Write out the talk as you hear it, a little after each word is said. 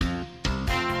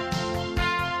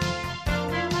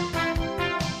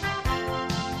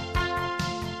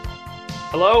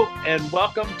Hello and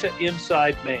welcome to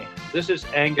Inside Maine. This is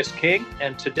Angus King,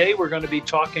 and today we're going to be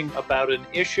talking about an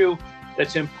issue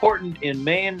that's important in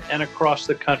Maine and across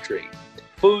the country: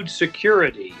 food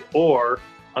security, or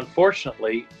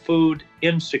unfortunately, food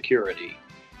insecurity.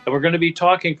 And we're going to be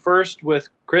talking first with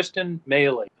Kristen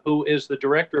Miale, who is the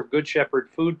director of Good Shepherd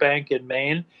Food Bank in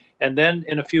Maine, and then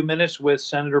in a few minutes with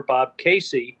Senator Bob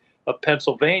Casey of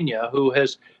Pennsylvania, who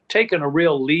has taken a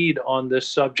real lead on this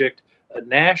subject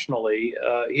nationally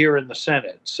here in the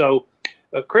Senate. So,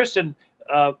 Kristen,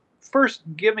 first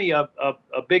give me a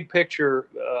big picture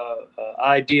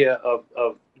idea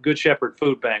of Good Shepherd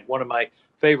Food Bank, one of my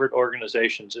favorite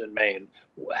organizations in Maine.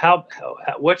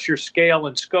 What's your scale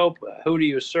and scope? Who do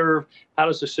you serve? How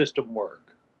does the system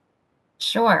work?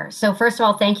 Sure. So first of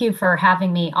all, thank you for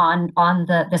having me on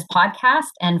this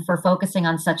podcast and for focusing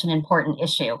on such an important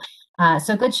issue.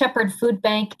 So Good Shepherd Food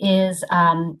Bank is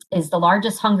the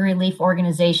largest hunger relief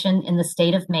organization in the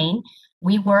state of Maine.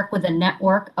 We work with a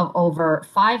network of over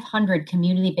 500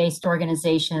 community-based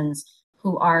organizations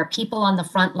who are people on the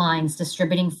front lines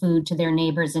distributing food to their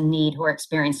neighbors in need who are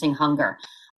experiencing hunger.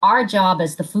 Our job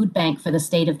as the food bank for the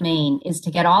state of Maine is to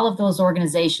get all of those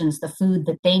organizations the food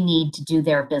that they need to do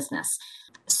their business.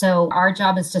 So our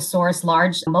job is to source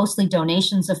large, mostly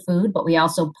donations of food, but we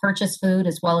also purchase food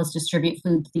as well as distribute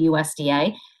food to the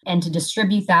USDA and to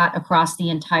distribute that across the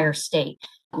entire state.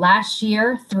 Last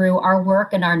year, through our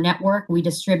work and our network, we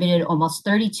distributed almost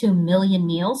 32 million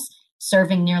meals,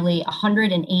 serving nearly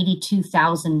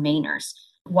 182,000 Mainers.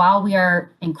 While we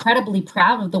are incredibly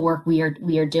proud of the work we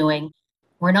are doing,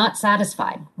 we're not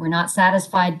satisfied. We're not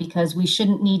satisfied because we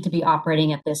shouldn't need to be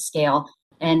operating at this scale.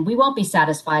 And we won't be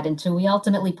satisfied until we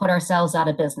ultimately put ourselves out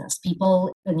of business.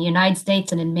 People in the United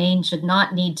States and in Maine should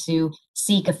not need to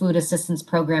seek a food assistance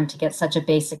program to get such a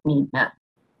basic need met.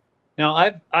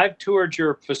 Now, I've toured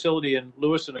your facility in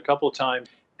Lewiston a couple of times,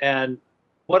 and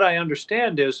what I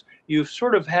understand is you've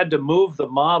sort of had to move the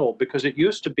model, because it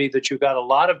used to be that you got a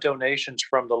lot of donations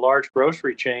from the large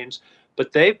grocery chains,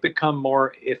 but they've become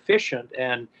more efficient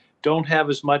and don't have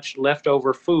as much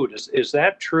leftover food. Is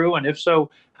that true? And if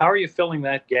so, how are you filling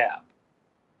that gap?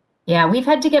 Yeah, we've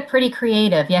had to get pretty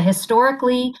creative. Yeah,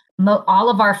 historically, all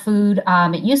of our food,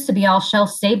 it used to be all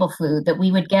shelf-stable food that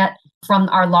we would get from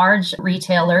our large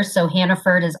retailers. So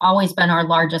Hannaford has always been our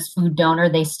largest food donor.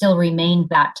 They still remain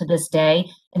that to this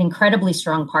day, an incredibly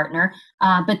strong partner.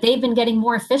 But they've been getting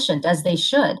more efficient, as they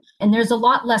should. And there's a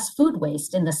lot less food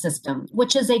waste in the system,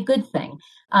 which is a good thing.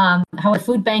 How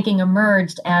food banking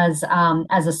emerged as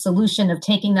a solution of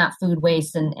taking that food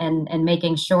waste and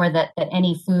making sure that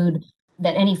any food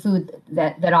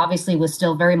that obviously was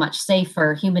still very much safe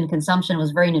for human consumption,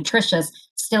 was very nutritious,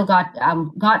 still got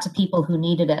to people who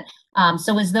needed it.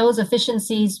 So as those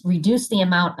efficiencies reduced the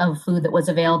amount of food that was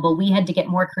available, we had to get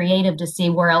more creative to see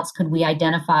where else could we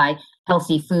identify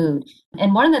healthy food.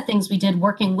 And one of the things we did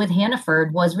working with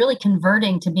Hannaford was really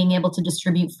converting to being able to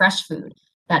distribute fresh food.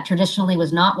 That traditionally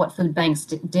was not what food banks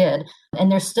did.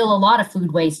 And there's still a lot of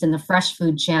food waste in the fresh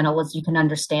food channel, as you can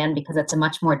understand, because it's a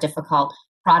much more difficult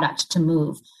product to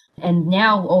move. And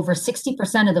now over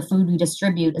 60% of the food we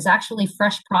distribute is actually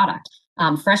fresh product.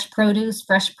 Fresh produce,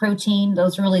 fresh protein,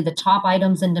 those are really the top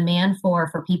items in demand for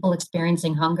people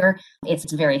experiencing hunger.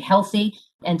 It's very healthy.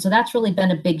 And so that's really been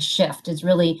a big shift. Is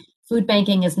really food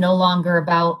banking is no longer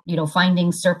about,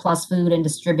 finding surplus food and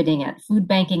distributing it. Food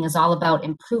banking is all about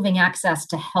improving access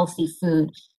to healthy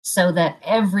food so that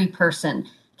every person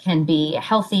can be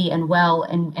healthy and well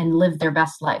and live their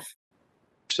best life.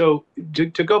 So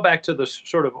to go back to the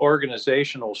sort of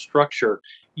organizational structure,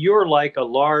 you're like a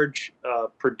large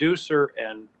producer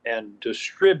and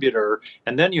distributor,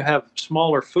 and then you have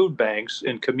smaller food banks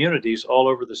in communities all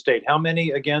over the state. How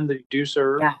many, again, do you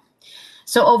serve? Yeah.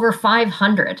 So over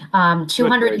 500,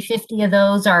 250 of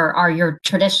those are your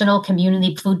traditional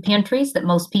community food pantries that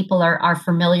most people are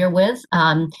familiar with.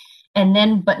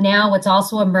 But now what's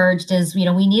also emerged is, we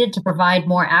needed to provide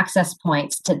more access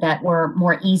points that were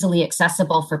more easily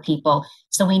accessible for people.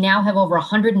 So we now have over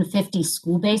 150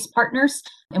 school-based partners,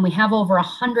 and we have over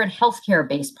 100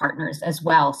 healthcare-based partners as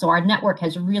well. So our network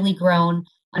has really grown,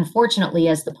 unfortunately,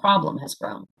 as the problem has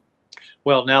grown.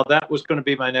 Well, now that was going to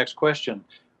be my next question.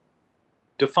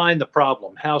 Define the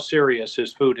problem. How serious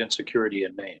is food insecurity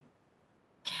in Maine?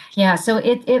 Yeah, so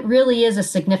it really is a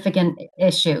significant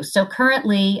issue. So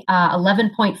currently,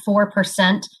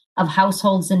 11.4% of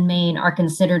households in Maine are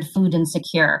considered food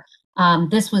insecure.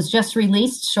 This was just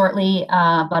released shortly,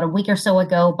 about a week or so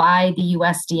ago, by the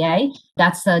USDA.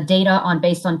 That's the data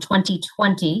based on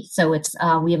 2020. So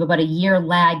we have about a year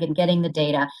lag in getting the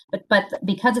data. But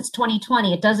because it's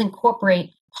 2020, it does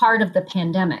incorporate part of the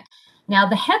pandemic. Now,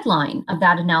 the headline of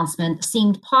that announcement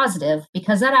seemed positive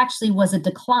because that actually was a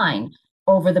decline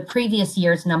over the previous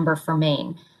year's number for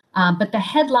Maine. But the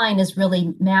headline is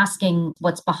really masking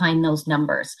what's behind those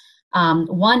numbers.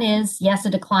 One is, yes, a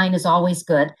decline is always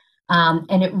good.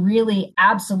 And it really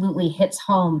absolutely hits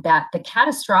home that the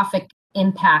catastrophic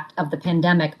impact of the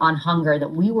pandemic on hunger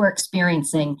that we were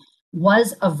experiencing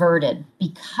was averted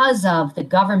because of the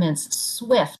government's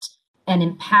swift and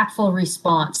impactful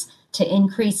response to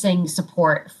increasing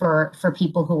support for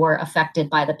people who were affected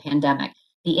by the pandemic.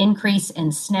 The increase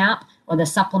in SNAP, or the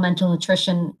Supplemental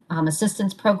Nutrition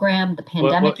Assistance Program, the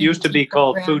pandemic. What used to be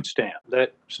called food stamp.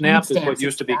 That SNAP food is what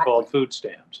used to be called food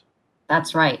stamps.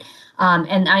 That's right.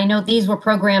 And I know these were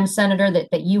programs, Senator,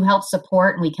 that you helped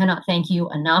support, and we cannot thank you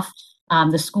enough.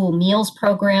 The school meals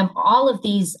program, all of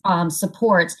these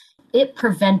supports, it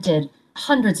prevented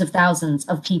hundreds of thousands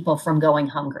of people from going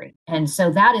hungry. And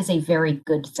so that is a very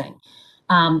good thing.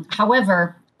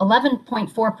 However,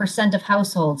 11.4% of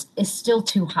households is still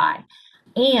too high.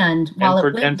 And while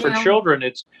for children,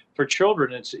 it's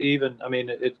even, I mean,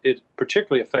 it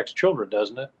particularly affects children,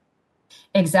 doesn't it?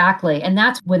 Exactly. And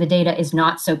that's where the data is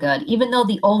not so good. Even though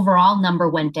the overall number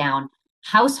went down,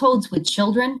 households with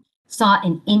children saw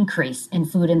an increase in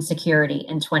food insecurity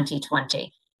in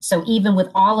 2020. So even with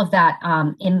all of that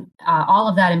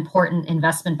important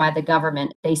investment by the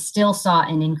government, they still saw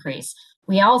an increase.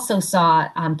 We also saw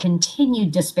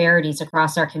continued disparities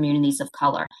across our communities of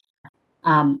color.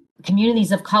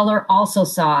 Communities of color also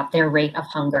saw their rate of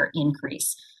hunger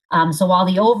increase. So while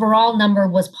the overall number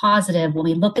was positive, when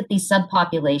we look at these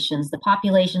subpopulations, the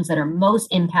populations that are most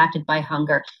impacted by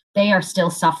hunger, they are still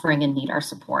suffering and need our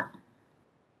support.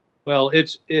 Well,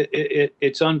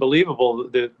 it's unbelievable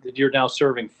that you're now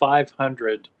serving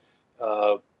 500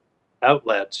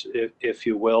 outlets, if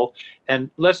you will. And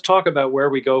let's talk about where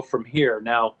we go from here.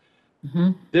 Now,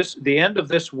 the end of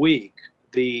this week,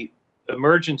 the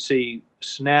emergency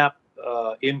SNAP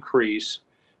increase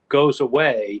goes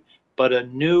away, but a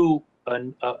new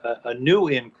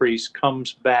increase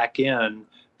comes back in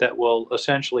that will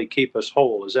essentially keep us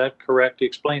whole. Is that correct?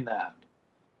 Explain that.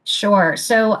 Sure.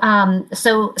 So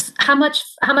how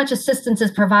much assistance is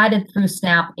provided through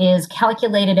SNAP is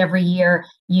calculated every year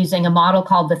using a model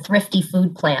called the Thrifty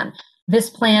Food Plan. This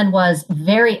plan was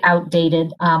very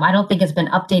outdated. I don't think it's been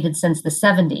updated since the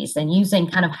 70s, and using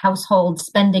kind of household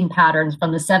spending patterns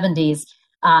from the 70s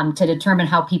to determine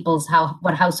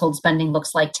what household spending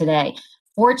looks like today.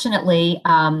 Fortunately,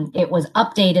 it was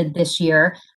updated this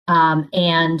year.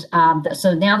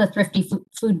 So now the Thrifty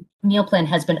Food Meal Plan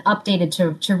has been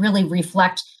updated to really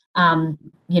reflect,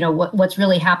 what's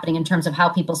really happening in terms of how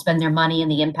people spend their money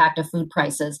and the impact of food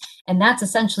prices. And that's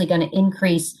essentially going to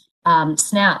increase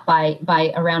SNAP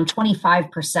by around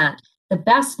 25%. The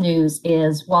best news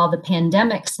is, while the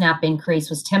pandemic SNAP increase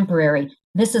was temporary,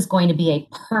 this is going to be a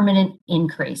permanent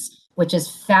increase, which is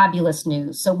fabulous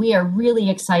news. So we are really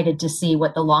excited to see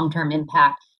what the long-term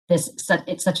impact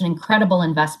it's such an incredible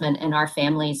investment in our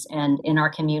families and in our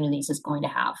communities is going to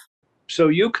have. So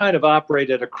you kind of operate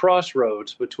at a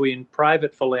crossroads between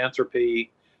private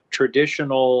philanthropy,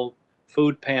 traditional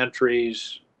food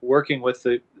pantries, working with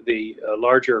the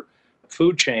larger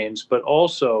food chains, but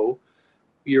also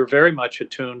you're very much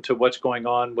attuned to what's going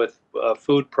on with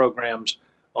food programs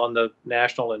on the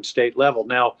national and state level.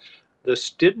 Now,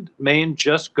 didn't Maine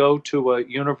just go to a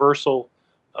universal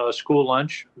school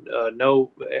lunch? No,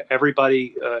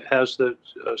 everybody has the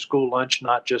school lunch,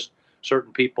 not just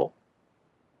certain people.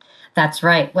 That's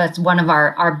right. Well, it's one of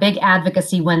our big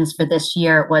advocacy wins for this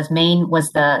year was Maine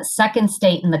was the second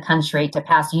state in the country to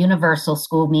pass universal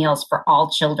school meals for all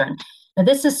children. Now,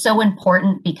 this is so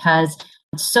important because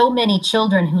so many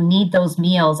children who need those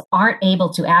meals aren't able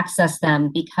to access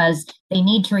them because they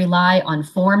need to rely on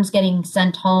forms getting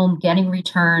sent home, getting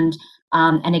returned.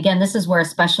 And again, this is where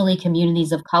especially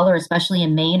communities of color, especially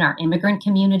in Maine, our immigrant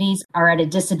communities are at a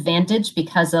disadvantage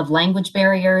because of language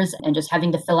barriers and just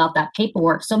having to fill out that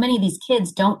paperwork. So many of these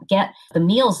kids don't get the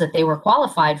meals that they were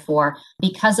qualified for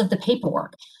because of the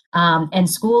paperwork. And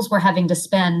schools were having to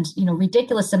spend,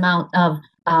 ridiculous amount of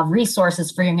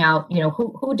resources figuring out,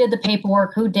 who did the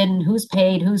paperwork, who didn't, who's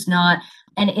paid, who's not.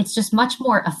 And it's just much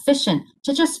more efficient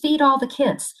to just feed all the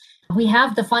kids. We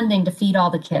have the funding to feed all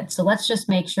the kids, so let's just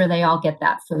make sure they all get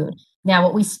that food. Now,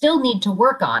 what we still need to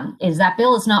work on is that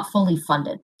bill is not fully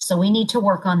funded, so we need to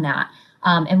work on that.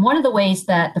 And one of the ways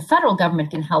that the federal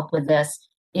government can help with this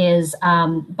is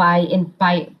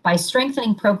by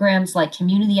strengthening programs like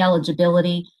community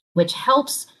eligibility, which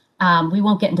helps We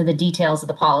won't get into the details of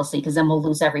the policy because then we'll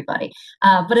lose everybody.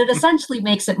 But it essentially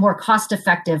makes it more cost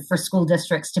effective for school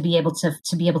districts to be able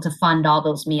to fund all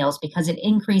those meals because it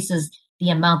increases the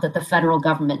amount that the federal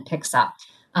government picks up.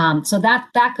 So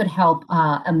that could help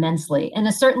immensely.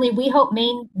 And certainly we hope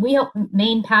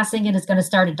Maine passing it is going to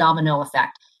start a domino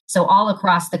effect. So all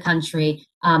across the country,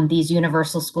 these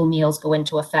universal school meals go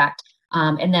into effect,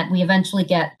 and that we eventually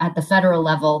get at the federal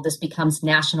level, this becomes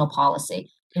national policy.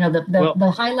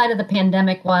 The highlight of the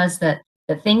pandemic was that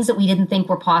the things that we didn't think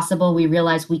were possible, we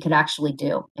realized we could actually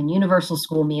do. And universal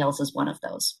school meals is one of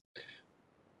those.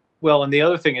 Well, and the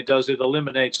other thing it does, it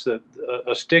eliminates a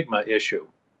stigma issue.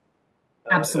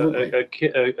 Absolutely.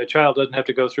 A child doesn't have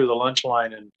to go through the lunch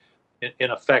line and, in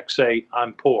effect, say,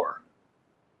 I'm poor.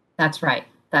 That's right.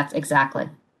 That's exactly.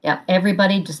 Yeah.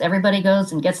 Everybody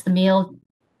goes and gets the meal,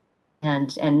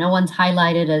 and no one's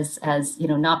highlighted as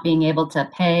not being able to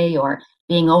pay or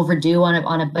being overdue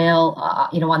on a bill,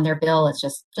 on their bill. It's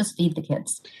just feed the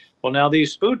kids. Well, now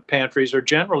these food pantries are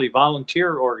generally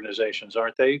volunteer organizations,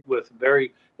 aren't they?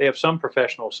 They have some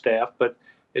professional staff, but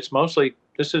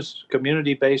this is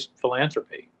community-based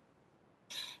philanthropy.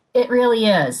 It really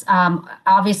is.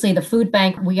 Obviously, the food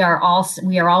bank, we are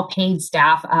all paid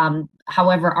staff.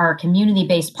 However, our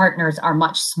community-based partners are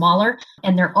much smaller,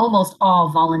 and they're almost all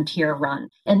volunteer run.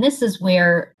 And this is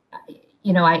where,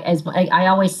 as I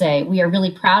always say, we are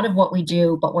really proud of what we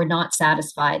do, but we're not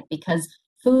satisfied because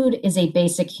food is a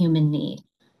basic human need,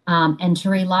 and to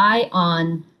rely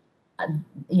on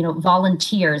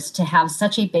volunteers to have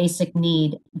such a basic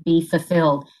need be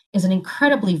fulfilled is an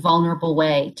incredibly vulnerable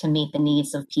way to meet the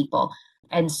needs of people.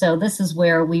 And so this is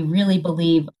where we really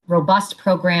believe robust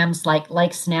programs like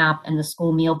SNAP and the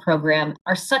school meal program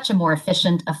are such a more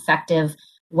efficient, effective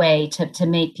way to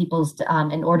make people's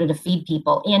in order to feed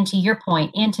people, and to your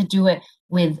point, and to do it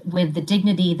with the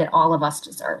dignity that all of us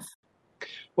deserve.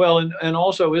 Well, and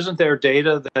also, isn't there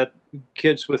data that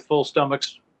kids with full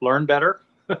stomachs learn better?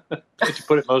 To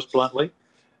put it most bluntly.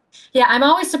 Yeah, I'm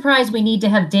always surprised we need to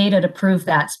have data to prove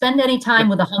that. Spend any time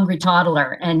with a hungry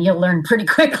toddler and you'll learn pretty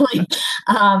quickly.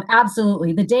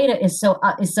 Absolutely. The data is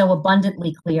so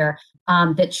abundantly clear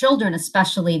that children,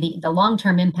 especially the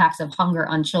long-term impacts of hunger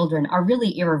on children, are really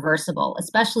irreversible,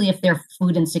 especially if they're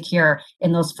food insecure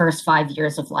in those first 5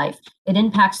 years of life. It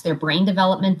impacts their brain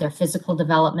development, their physical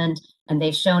development, and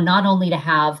they've shown not only to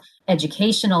have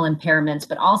educational impairments,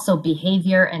 but also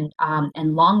behavior and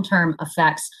long-term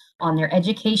effects on their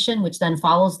education, which then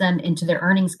follows them into their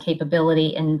earnings capability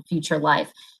in future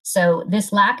life. So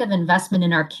this lack of investment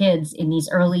in our kids in these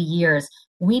early years,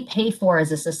 we pay for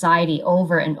as a society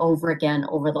over and over again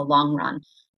over the long run.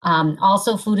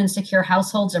 Also, food insecure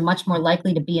households are much more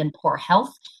likely to be in poor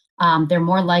health. They're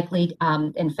more likely,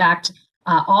 in fact,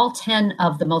 all 10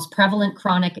 of the most prevalent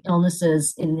chronic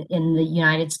illnesses in the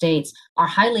United States are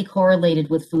highly correlated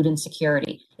with food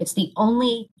insecurity. It's the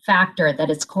only factor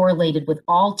that is correlated with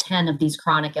all 10 of these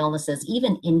chronic illnesses,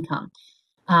 even income.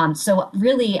 So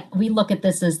really, we look at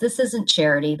this as this isn't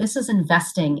charity. This is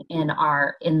investing in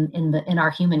our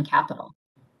human capital.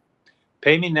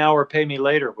 Pay me now or pay me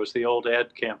later was the old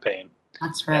ad campaign.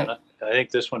 That's right. And I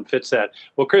think this one fits that.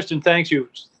 Well, Kristen, thanks you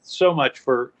so much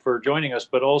for joining us,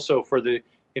 but also for the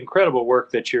incredible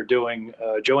work that you're doing.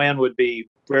 Joanne would be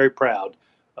very proud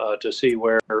to see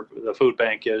where the food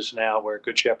bank is now, where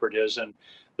Good Shepherd is, and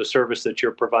the service that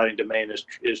you're providing to Maine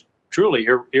is truly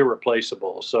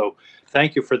irreplaceable. So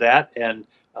thank you for that. And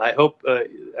I hope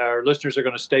our listeners are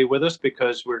going to stay with us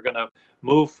because we're going to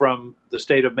move from the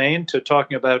state of Maine to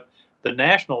talking about the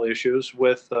national issues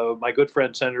with my good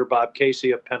friend, Senator Bob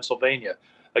Casey of Pennsylvania.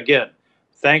 Again,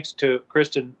 thanks to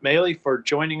Kristen Miale for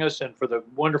joining us and for the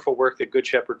wonderful work that Good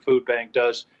Shepherd Food Bank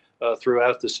does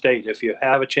throughout the state. If you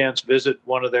have a chance, visit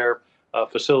one of their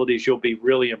facilities. You'll be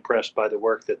really impressed by the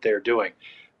work that they're doing.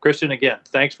 Kristen, again,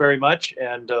 thanks very much,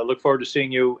 and look forward to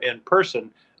seeing you in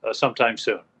person sometime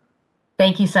soon.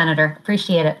 Thank you, Senator.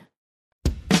 Appreciate it.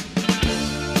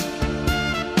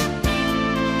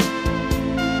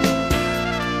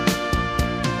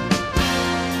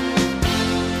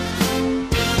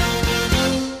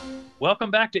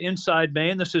 Welcome back to Inside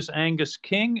Maine. This is Angus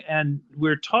King, and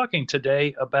we're talking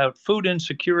today about food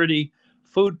insecurity,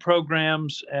 food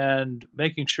programs, and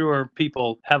making sure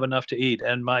people have enough to eat.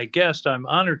 And my guest, I'm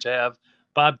honored to have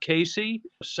Bob Casey,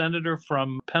 a senator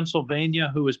from Pennsylvania,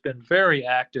 who has been very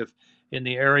active in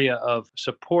the area of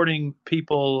supporting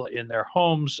people in their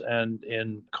homes and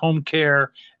in home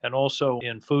care and also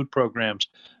in food programs.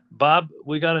 Bob,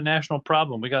 we got a national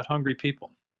problem. We got hungry people.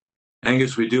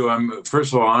 Angus, we do. I'm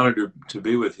first of all honored to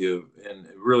be with you, and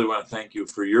really want to thank you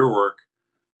for your work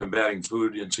combating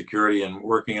food insecurity and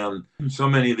working on so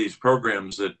many of these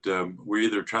programs that we're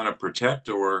either trying to protect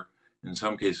or in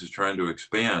some cases trying to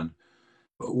expand.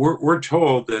 But we're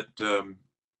told that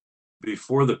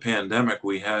before the pandemic,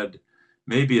 we had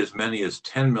maybe as many as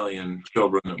 10 million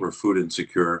children that were food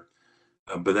insecure,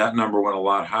 but that number went a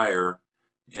lot higher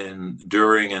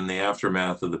during and the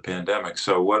aftermath of the pandemic.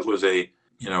 So what was a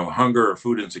hunger or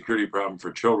food insecurity problem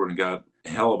for children got a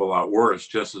hell of a lot worse,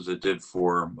 just as it did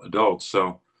for adults.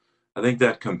 So I think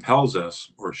that compels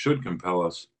us, or should compel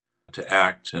us, to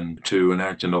act and to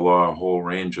enact into law a whole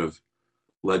range of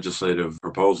legislative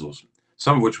proposals,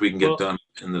 some of which we can get done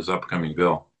in this upcoming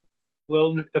bill.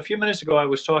 Well, a few minutes ago, I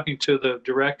was talking to the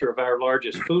director of our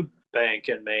largest food bank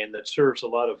in Maine that serves a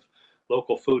lot of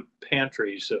local food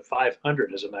pantries,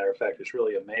 500 as a matter of fact. It's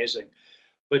really amazing.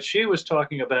 But she was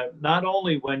talking about not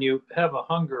only when you have a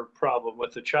hunger problem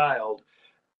with a child,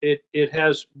 it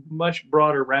has much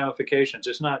broader ramifications.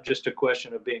 It's not just a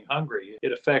question of being hungry.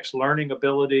 It affects learning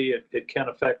ability. It can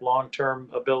affect long-term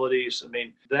abilities. I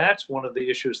mean, that's one of the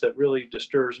issues that really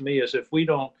disturbs me, is if we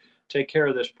don't take care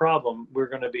of this problem, we're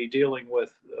going to be dealing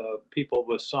with people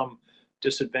with some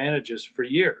disadvantages for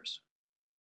years.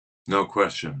 No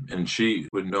question. And she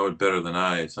would know it better than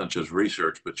I. It's not just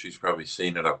research, but she's probably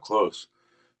seen it up close.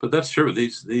 But that's true.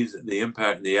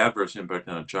 The adverse impact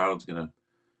on a child is going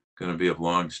to be of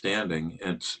long standing.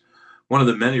 It's one of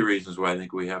the many reasons why I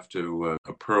think we have to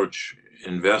approach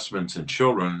investments in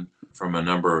children from a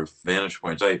number of vantage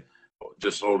points. I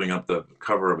just holding up the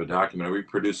cover of a document we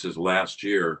produced this last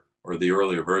year, or the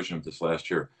earlier version of this last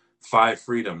year, 5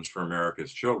 freedoms for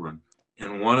America's children.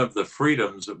 And one of the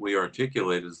freedoms that we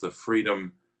articulate is the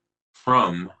freedom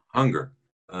from hunger.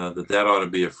 That ought to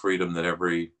be a freedom that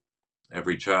every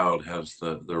child has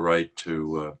the right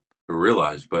to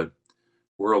realize. But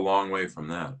we're a long way from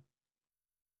that.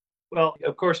 Well,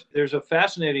 of course, there's a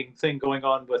fascinating thing going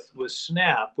on with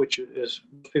SNAP, which, as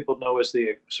people know, is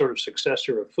the sort of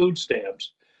successor of food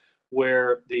stamps,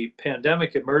 where the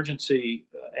pandemic emergency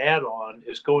add-on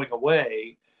is going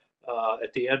away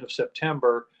at the end of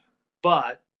September.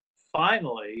 But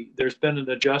finally, there's been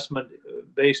an adjustment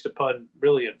based upon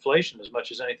really inflation as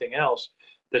much as anything else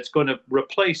that's going to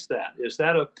replace that. Is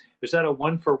that a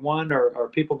one for one, or are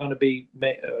people going to be?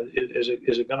 Is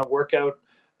it going to work out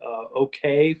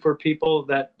okay for people,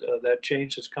 that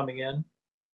change that's coming in?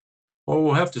 Well,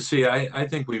 we'll have to see. I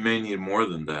think we may need more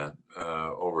than that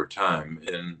over time.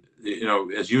 And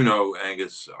as you know,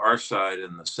 Angus, our side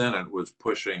in the Senate was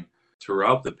pushing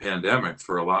throughout the pandemic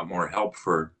for a lot more help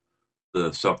for the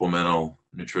Supplemental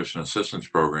Nutrition Assistance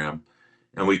Program.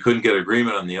 And we couldn't get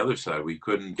agreement on the other side. We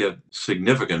couldn't get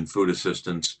significant food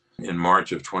assistance in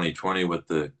March of 2020 with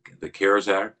the CARES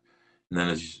Act. And then,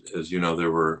 as you know,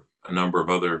 there were a number of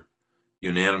other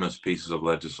unanimous pieces of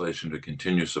legislation to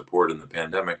continue support in the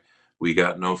pandemic. We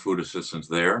got no food assistance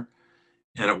there.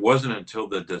 And it wasn't until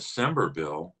the December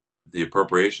bill, the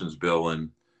appropriations bill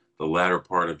in the latter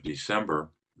part of December,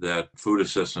 that food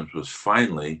assistance was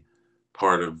finally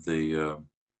part of the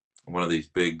one of these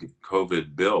big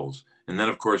COVID bills. And then,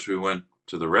 of course, we went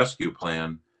to the rescue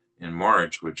plan in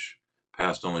March, which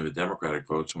passed only with Democratic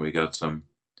votes, and we got some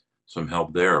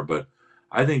help there. But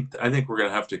I think we're going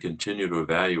to have to continue to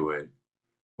evaluate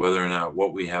whether or not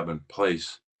what we have in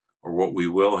place, or what we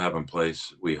will have in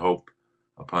place, we hope,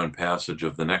 upon passage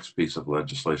of the next piece of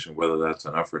legislation, whether that's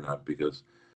enough or not, because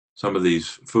some of these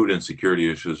food insecurity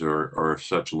issues are of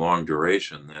such long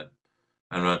duration that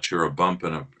I'm not sure a bump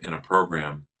in a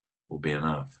program will be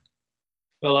enough.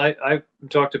 Well, I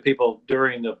talked to people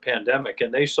during the pandemic,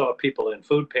 and they saw people in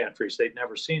food pantries they'd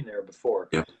never seen there before.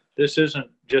 Yeah. This isn't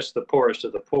just the poorest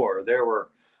of the poor. There were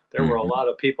a lot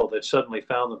of people that suddenly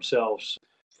found themselves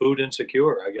food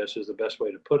insecure, I guess is the best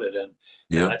way to put it.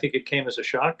 And I think it came as a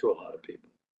shock to a lot of people.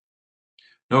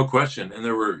 No question. And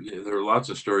there were lots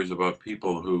of stories about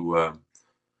people who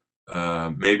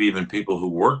maybe even people who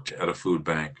worked at a food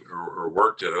bank or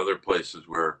worked at other places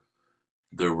where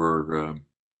there were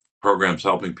programs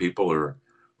helping people or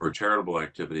charitable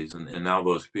activities, and now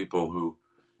those people who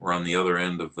were on the other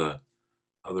end of the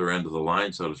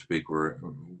line, so to speak, were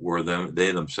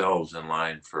they themselves in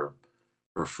line for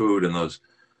food. And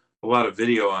a lot of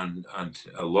video on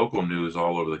local news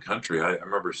all over the country. I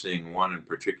remember seeing one in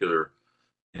particular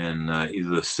in either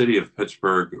the city of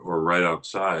Pittsburgh or right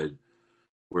outside,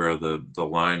 where the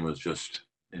line was just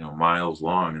miles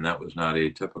long, and that was not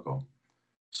atypical.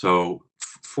 So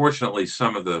fortunately,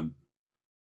 some of the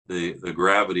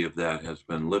gravity of that has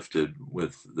been lifted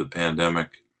with the pandemic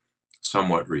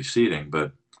somewhat receding,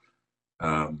 but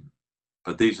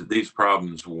these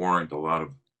problems warrant a lot of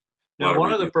Now,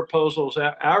 one of the proposals,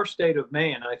 our state of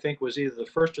Maine, I think, was either the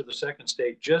first or the second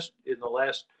state just in the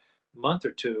last month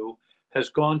or two, has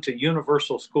gone to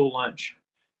universal school lunch.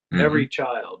 Every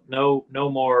child, no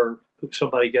more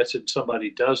somebody gets it, somebody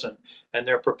doesn't. And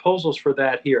there are proposals for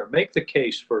that here. Make the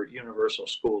case for universal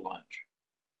school lunch.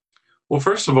 Well,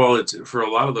 first of all, it's for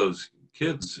a lot of those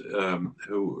kids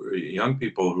young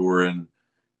people who are in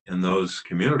those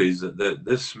communities that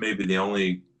this may be the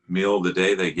only meal of the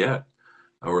day they get,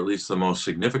 or at least the most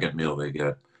significant meal they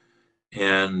get.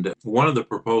 And one of the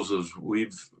proposals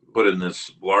we've put in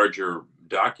this larger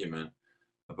document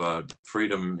about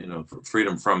freedom,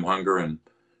 freedom from hunger and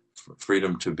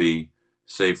freedom to be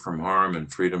safe from harm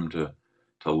and freedom to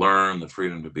learn, the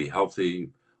freedom to be healthy,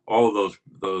 all of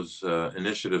those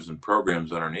initiatives and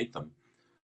programs underneath them.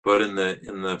 But in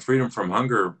the freedom from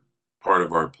hunger part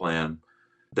of our plan,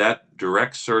 that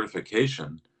direct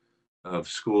certification of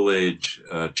school age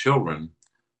children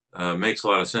makes a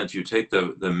lot of sense. You take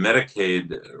the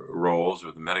Medicaid roles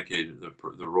or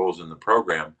the roles in the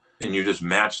program, and you just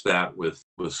match that with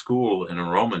school and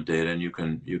enrollment data, and you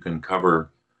can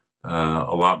cover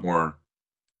a lot more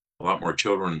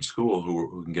children in school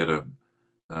who can get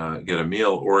a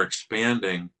meal, or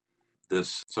expanding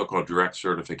this so-called direct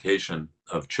certification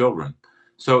of children.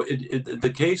 So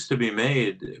the case to be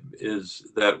made is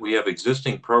that we have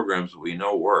existing programs that we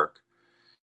know work.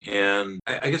 And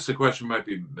I guess the question might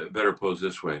be better posed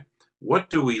this way. What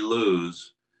do we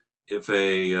lose if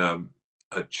a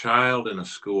child in a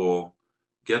school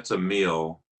gets a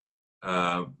meal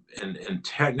and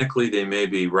technically they may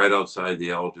be right outside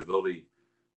the eligibility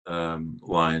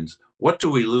lines? What do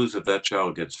we lose if that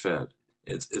child gets fed?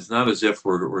 It's not as if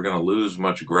we're going to lose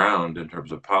much ground in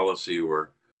terms of policy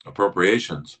or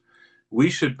appropriations. We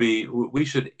should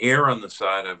err on the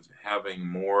side of having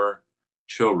more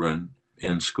children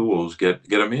in schools get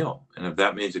a meal. And if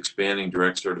that means expanding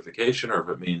direct certification, or if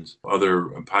it means other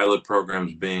pilot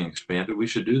programs being expanded, we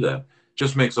should do that. It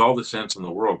just makes all the sense in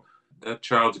the world. That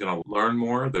child's going to learn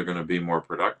more. They're going to be more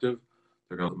productive.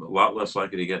 They're going to be a lot less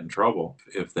likely to get in trouble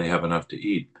if they have enough to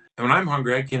eat. And when I'm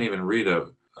hungry, I can't even read a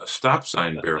stop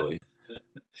sign barely.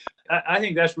 I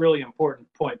think that's a really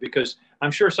important point, because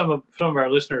I'm sure some of our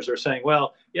listeners are saying,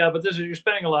 well, yeah, but you're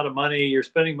spending a lot of money. You're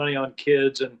spending money on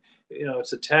kids, and it's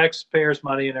the taxpayers'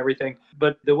 money and everything.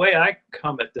 But the way I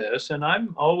come at this, and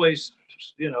I'm always,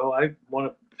 I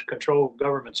want to control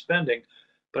government spending,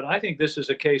 but I think this is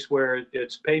a case where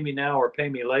it's pay me now or pay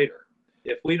me later.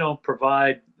 If we don't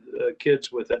provide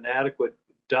kids with an adequate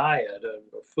diet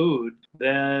of food,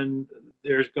 then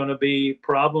there's going to be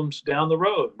problems down the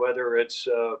road, whether it's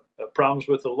problems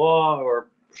with the law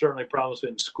or certainly problems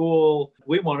in school.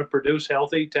 We want to produce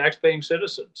healthy, tax-paying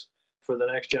citizens for the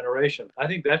next generation. I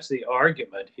think that's the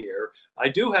argument here. I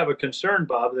do have a concern,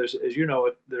 Bob. As you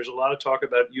know, there's a lot of talk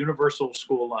about universal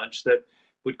school lunch that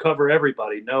would cover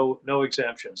everybody, no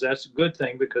exemptions. That's a good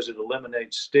thing because it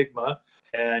eliminates stigma,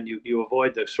 and you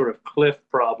avoid the sort of cliff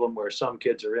problem where some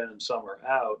kids are in and some are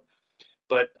out.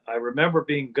 But I remember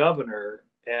being governor,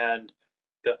 and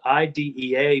the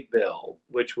IDEA bill,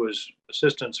 which was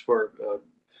assistance for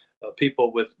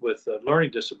people with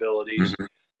learning disabilities,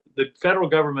 the federal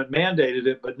government mandated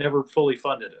it but never fully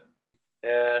funded it.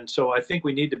 And so I think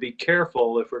we need to be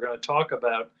careful if we're going to talk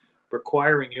about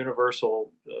requiring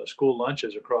universal school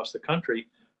lunches across the country.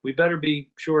 We better be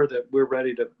sure that we're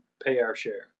ready to pay our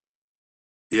share.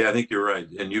 Yeah, I think you're right.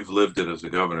 And you've lived it as a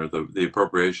governor. The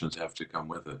appropriations have to come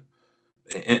with it.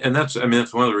 And that's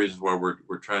one of the reasons why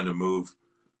we're trying to move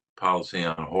policy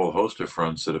on a whole host of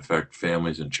fronts that affect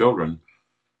families and children,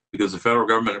 because the federal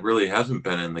government really hasn't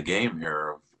been in the game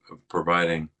here of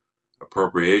providing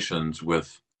appropriations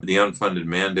with the unfunded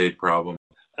mandate problem.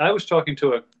 I was talking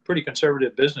to a pretty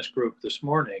conservative business group this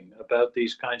morning about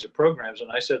these kinds of programs,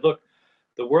 and I said, look,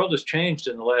 the world has changed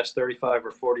in the last 35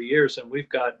 or 40 years, and we've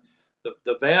got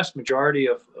the vast majority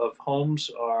of homes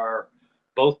are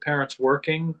both parents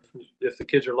working, if the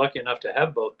kids are lucky enough to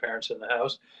have both parents in the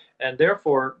house, and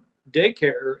therefore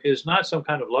daycare is not some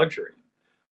kind of luxury.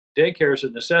 Daycare is a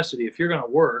necessity. If you're going to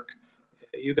work,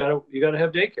 you got to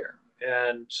have daycare,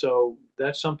 and so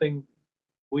that's something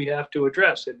we have to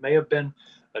address. It may have been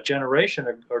a generation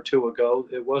or two ago,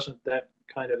 it wasn't that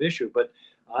kind of issue, but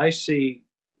I see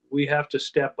we have to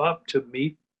step up to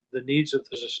meet the needs of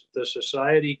the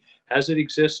society as it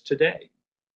exists today.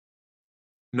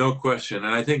 No question.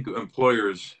 And I think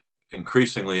employers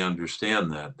increasingly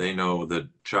understand that. They know that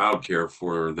childcare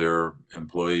for their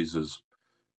employees is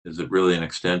it really an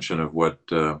extension of what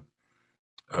the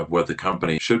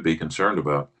company should be concerned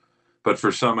about. But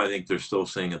for some, I think they're still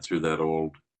seeing it through that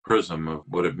old prism of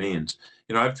what it means.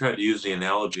 I've tried to use the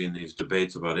analogy in these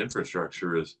debates about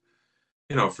infrastructure is,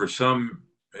 for some,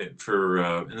 and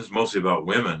this is mostly about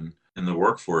women in the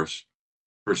workforce,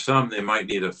 for some, they might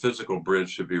need a physical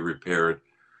bridge to be repaired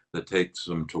that takes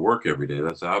them to work every day.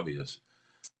 That's obvious.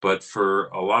 But for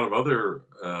a lot of other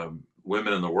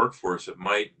women in the workforce,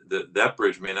 that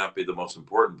bridge may not be the most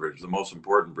important bridge. The most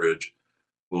important bridge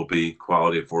will be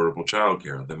quality, affordable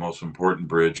childcare. The most important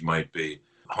bridge might be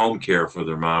home care for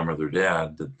their mom or their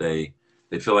dad, that they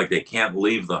feel like they can't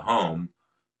leave the home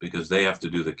because they have to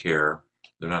do the care.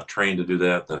 They're not trained to do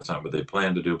that. That's not what they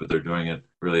plan to do, but they're doing it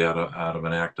really out of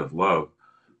an act of love.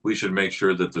 We should make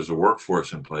sure that there's a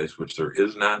workforce in place, which there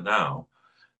is not now,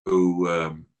 who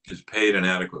is paid an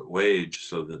adequate wage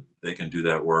so that they can do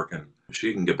that work and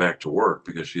she can get back to work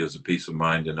because she has a peace of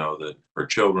mind to know that her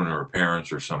children or her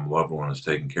parents or some loved one is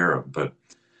taken care of. But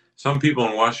some people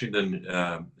in Washington,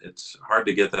 it's hard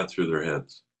to get that through their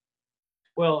heads.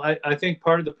 Well, I think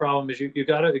part of the problem is you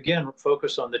got to, again,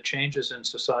 focus on the changes in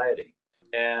society.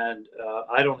 And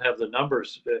I don't have the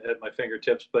numbers at my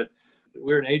fingertips, but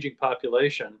we're an aging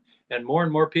population, and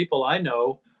more people I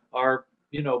know are,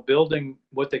 building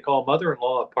what they call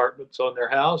mother-in-law apartments on their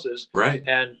houses. Right.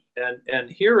 And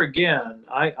here again,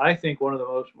 I think one of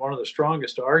the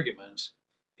strongest arguments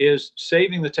is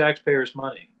saving the taxpayers'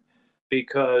 money,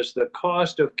 because the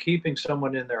cost of keeping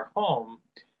someone in their home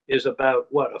is about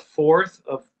a fourth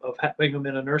of having them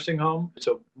in a nursing home. It's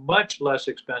a much less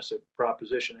expensive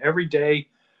proposition. Every day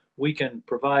we can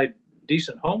provide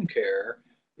decent home care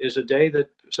is a day that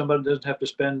somebody doesn't have to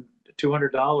spend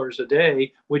 $200 a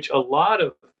day, which a lot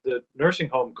of the nursing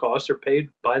home costs are paid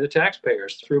by the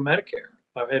taxpayers through Medicare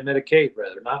and Medicaid,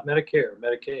 rather, not Medicare,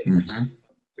 Medicaid. Mm-hmm.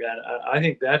 And I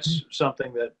think that's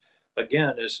something that,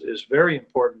 again, is very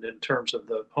important in terms of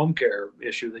the home care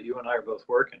issue that you and I are both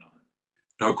working on.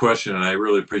 No question, and I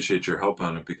really appreciate your help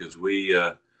on it, because we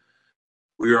are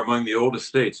among the oldest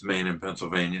states, Maine and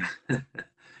Pennsylvania.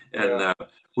 And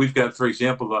we've got, for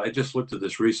example, I just looked at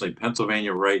this recently,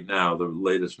 Pennsylvania right now, the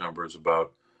latest number is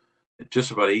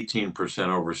just about 18%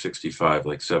 over 65,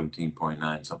 like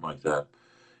 17.9, something like that.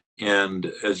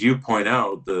 And as you point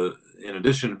out, in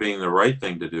addition to being the right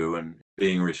thing to do and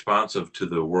being responsive to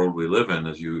the world we live in,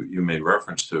 as you made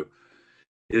reference to,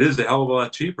 it is a hell of a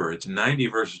lot cheaper. It's 90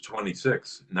 versus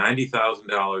 26,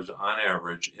 $90,000 on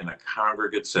average in a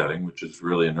congregate setting, which is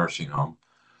really a nursing home,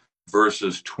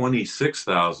 versus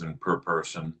 $26,000 per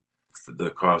person for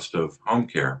the cost of home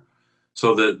care.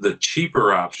 So the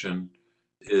cheaper option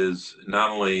is not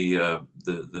only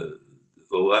the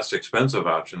less expensive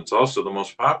option, it's also the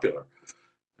most popular,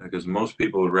 because most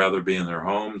people would rather be in their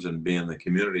homes and be in the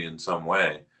community in some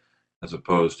way, as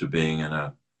opposed to being in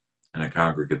a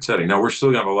congregate setting. Now, we're still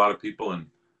going to have a lot of people in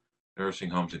nursing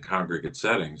homes in congregate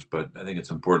settings, but I think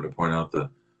it's important to point out the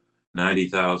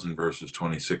 90,000 versus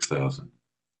 26,000.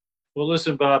 Well,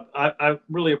 listen, Bob, I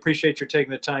really appreciate your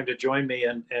taking the time to join me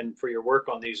and for your work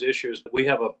on these issues. We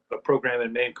have a program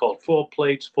in Maine called Full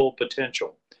Plates, Full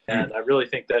Potential. And I really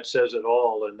think that says it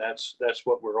all. And that's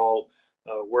what we're all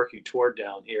working toward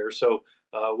down here. So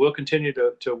we'll continue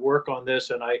to work on this.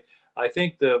 And I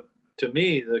think to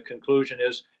me, the conclusion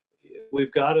is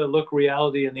we've got to look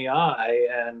reality in the eye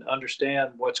and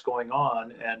understand what's going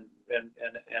on and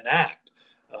act.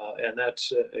 And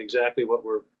that's exactly what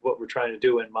we're trying to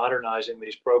do in modernizing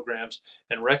these programs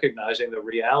and recognizing the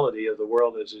reality of the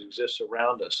world as it exists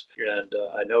around us. And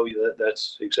I know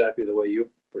that's exactly the way you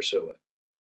pursue it.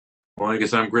 Well, I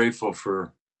guess I'm grateful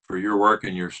for your work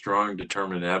and your strong,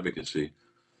 determined advocacy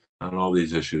on all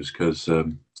these issues, because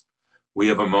we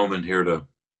have a moment here to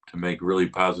make really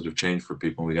positive change for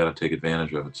people. We got to take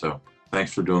advantage of it. So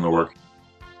thanks for doing the work.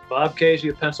 Bob Casey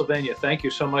of Pennsylvania, thank you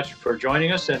so much for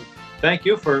joining us. And thank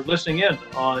you for listening in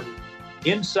on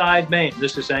Inside Maine.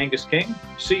 This is Angus King.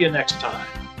 See you next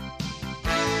time.